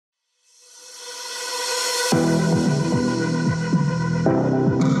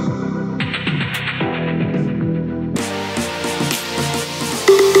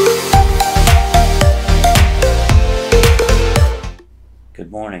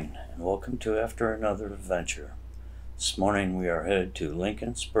morning, and welcome to After Another Adventure. This morning we are headed to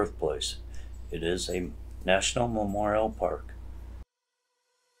Lincoln's birthplace. It is a national memorial park.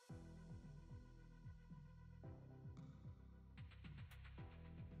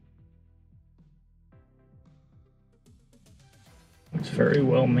 It's very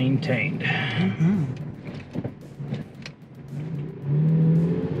well maintained.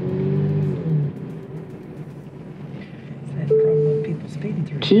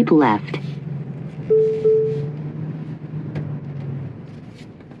 Keep left.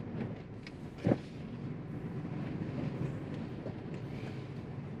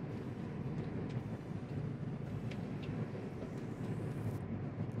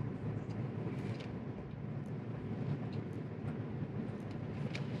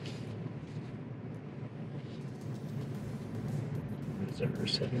 Visitor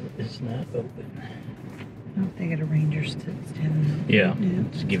center is not open. Oh, they got a ranger standing. Yeah,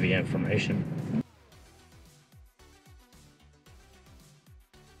 to give you information.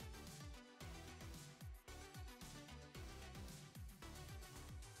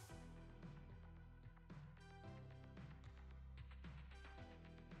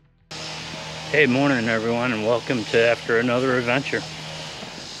 Hey, morning everyone, and welcome to After Another Adventure.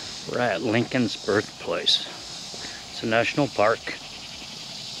 We're at Lincoln's birthplace. It's a national park.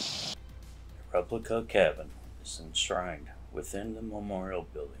 A replica cabin is enshrined within the memorial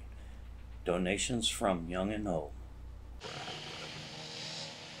building. Donations from young and old.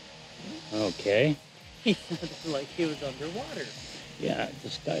 Okay. He sounded like he was underwater. Yeah, it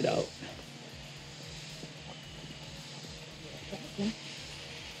just died out.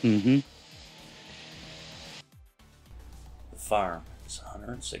 Mm-hmm. The farm is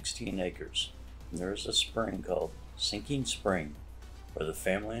 116 acres, and there is a spring called Sinking Spring, where the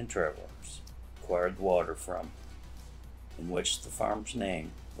family and travelers acquired water from, in which the farm's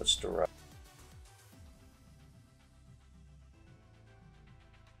name was derived.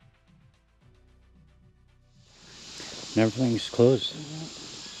 And everything's closed.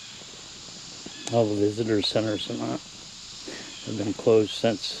 All the visitor centers and that have been closed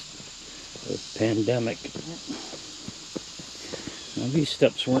since the pandemic. Now, these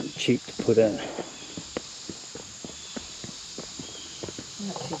steps weren't cheap to put in.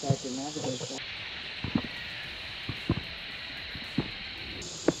 Not too bad to navigate that.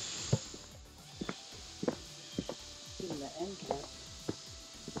 Even the end cap.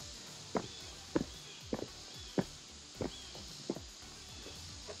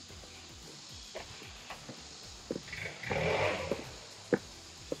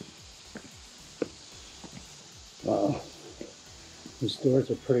 Wow. These doors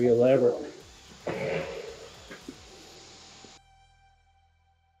are pretty elaborate. The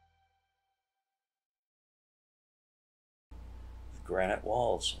granite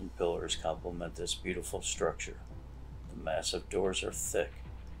walls and pillars complement this beautiful structure. The massive doors are thick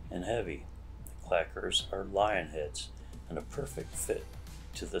and heavy. The clackers are lion heads and a perfect fit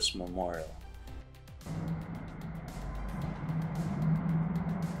to this memorial.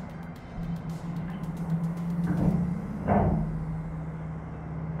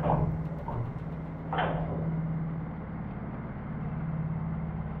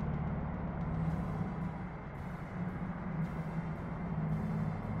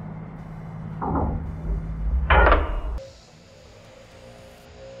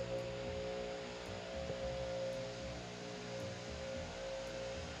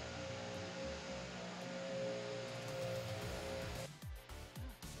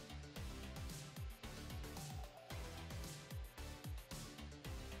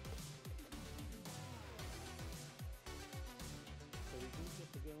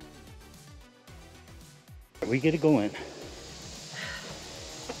 We get to go in.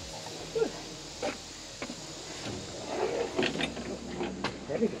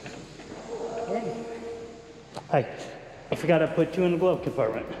 Hi, I forgot to put you in the glove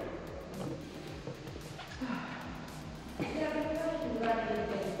compartment.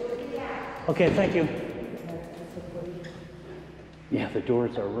 Okay, thank you. Yeah, the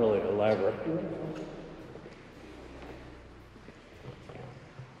doors are really elaborate.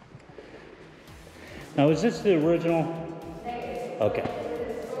 Now, is this the original? Okay.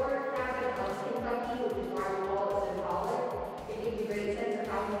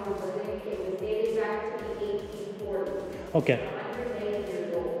 Okay.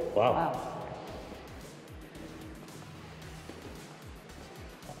 Wow.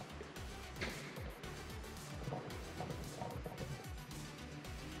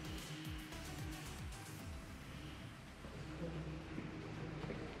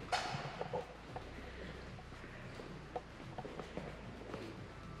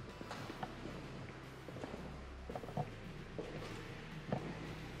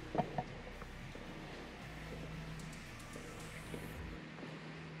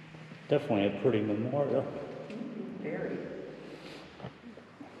 Definitely a pretty memorial. Very.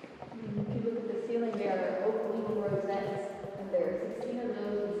 If you look at the ceiling, there are oak leaf rosettes, and there are 16 of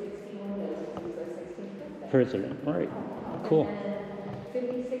those and 16 windows. These are 16 birthdays. President, right. Cool. And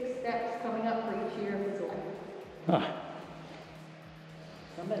 56 steps coming up for each year of his life. Huh.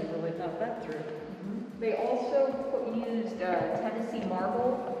 Somebody really thought that through. They also used Tennessee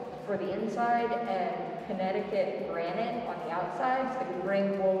marble for the inside and Connecticut granite on the outside, so they could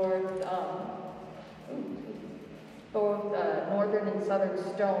bring forward both northern and southern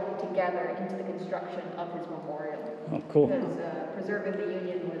stone together into the construction of his memorial. Oh, cool. Because preserving the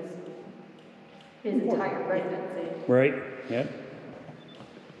Union was his entire presidency. Right, yep.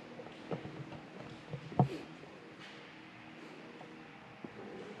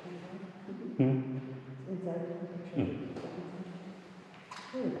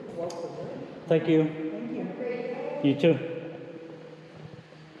 Thank you. Thank you. You too.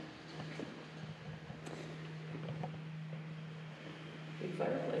 Big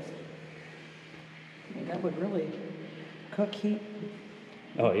fireplace. I mean, that would really cook heat.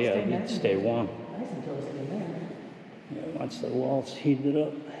 Oh yeah, Stay you'd nice. stay warm. Nice until it's in there. Yeah, once the walls heated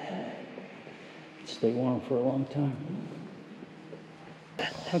up, it'd stay warm for a long time.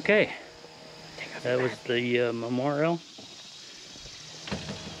 Okay, that was the memorial.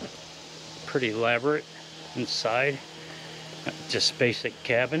 Pretty elaborate inside, just basic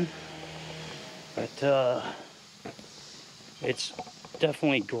cabin, but it's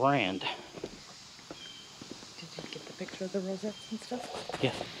definitely grand. Did you get the picture of the rosettes and stuff?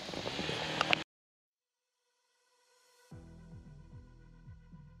 Yeah.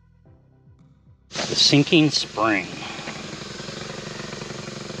 The sinking spring.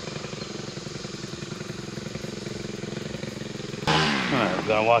 Alright, we're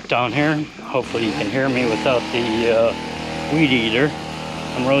gonna walk down here. Hopefully you can hear me without the weed eater.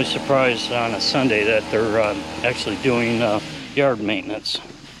 I'm really surprised on a Sunday that they're actually doing yard maintenance.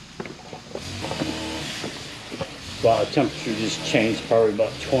 Wow, the temperature just changed probably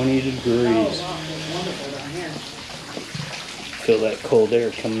about 20 degrees. Oh, wow, it's wonderful down here. Feel that cold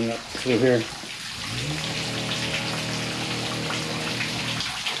air coming up through here.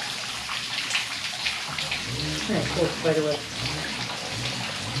 Yeah, cool spider web.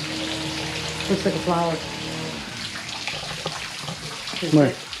 Looks like a flower.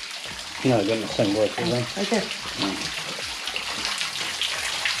 Where? No, I got my sunglasses on. Right there.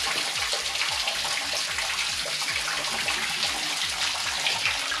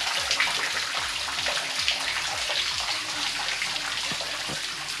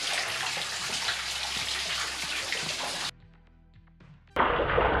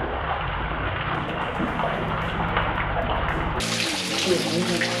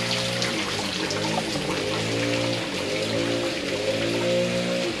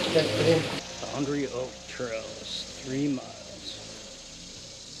 Boundary Oak Trails, 3 miles.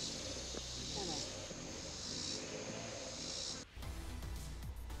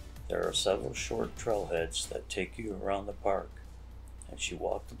 There are several short trailheads that take you around the park. As you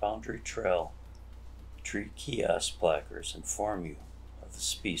walk the boundary trail, tree kiosk placards inform you of the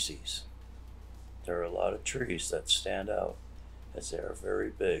species. There are a lot of trees that stand out as they are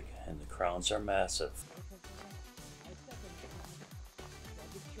very big and the crowns are massive.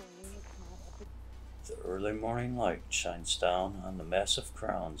 The early morning light shines down on the massive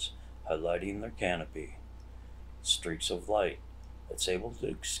crowns, highlighting their canopy. Streaks of light that's able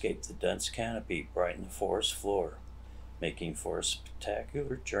to escape the dense canopy brighten the forest floor, making for a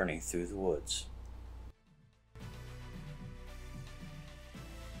spectacular journey through the woods.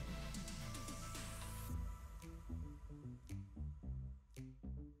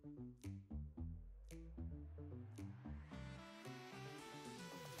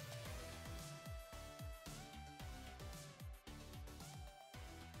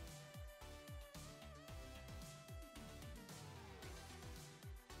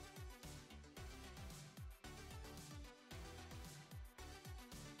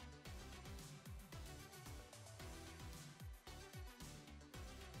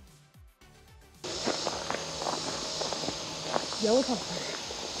 Yellow poplar.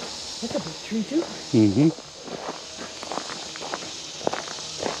 That's a big tree too. Mm-hmm.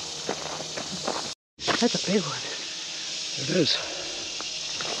 That's a big one. It is.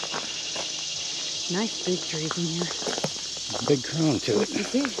 Nice big trees in here. Big crown to it. You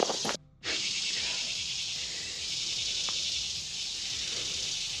see?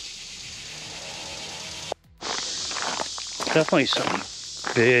 Definitely some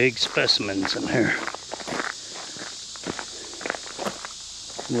big specimens in here.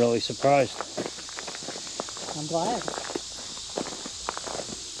 I'm really surprised. I'm glad.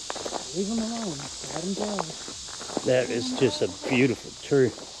 Leave them alone. Let them go. That is just a beautiful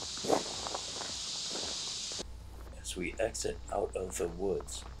tree. As we exit out of the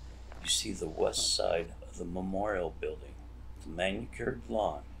woods, you see the west side of the memorial building. The manicured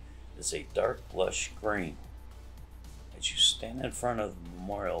lawn is a dark lush green. As you stand in front of the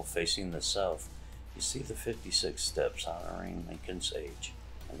memorial facing the south, you see the 56 steps honoring Lincoln's age,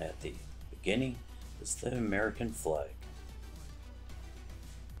 and at the beginning is the American flag.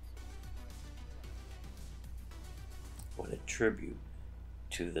 What a tribute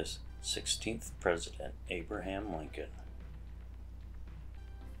to the 16th President Abraham Lincoln.